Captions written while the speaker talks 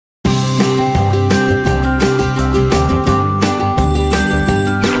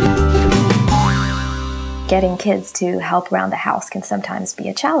getting kids to help around the house can sometimes be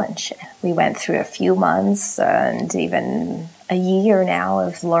a challenge. We went through a few months and even a year now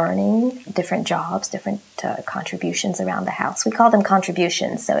of learning different jobs, different contributions around the house. We call them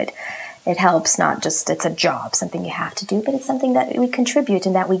contributions, so it helps, not just it's a job, something you have to do, but it's something that we contribute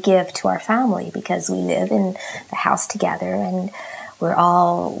and that we give to our family because we live in the house together and we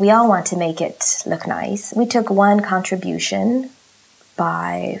all want to make it look nice. We took one contribution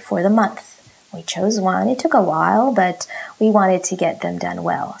for the month. We chose one. It took a while, but we wanted to get them done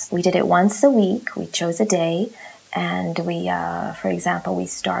well. We did it once a week. We chose a day, and for example, we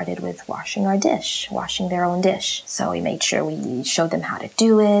started with washing their own dish. So we made sure we showed them how to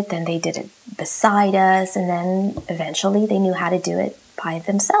do it, then they did it beside us, and then eventually they knew how to do it by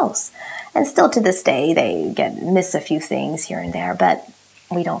themselves. And still to this day, they miss a few things here and there, but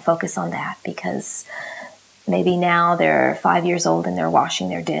we don't focus on that because maybe now they're 5 years old and they're washing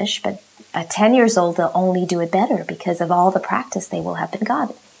their dish, but at 10 years old, they'll only do it better because of all the practice they will have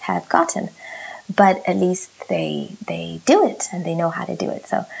gotten. But at least they do it and they know how to do it.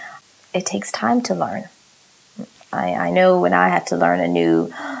 So it takes time to learn. I know when I had to learn a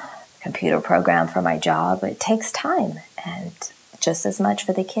new computer program for my job, it takes time, and just as much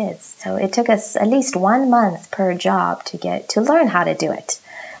for the kids. So it took us at least 1 month per job to learn how to do it.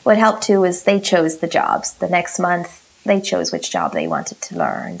 What helped too was they chose the jobs. The next month, they chose which job they wanted to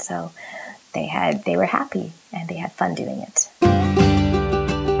learn. So they were happy and they had fun doing it.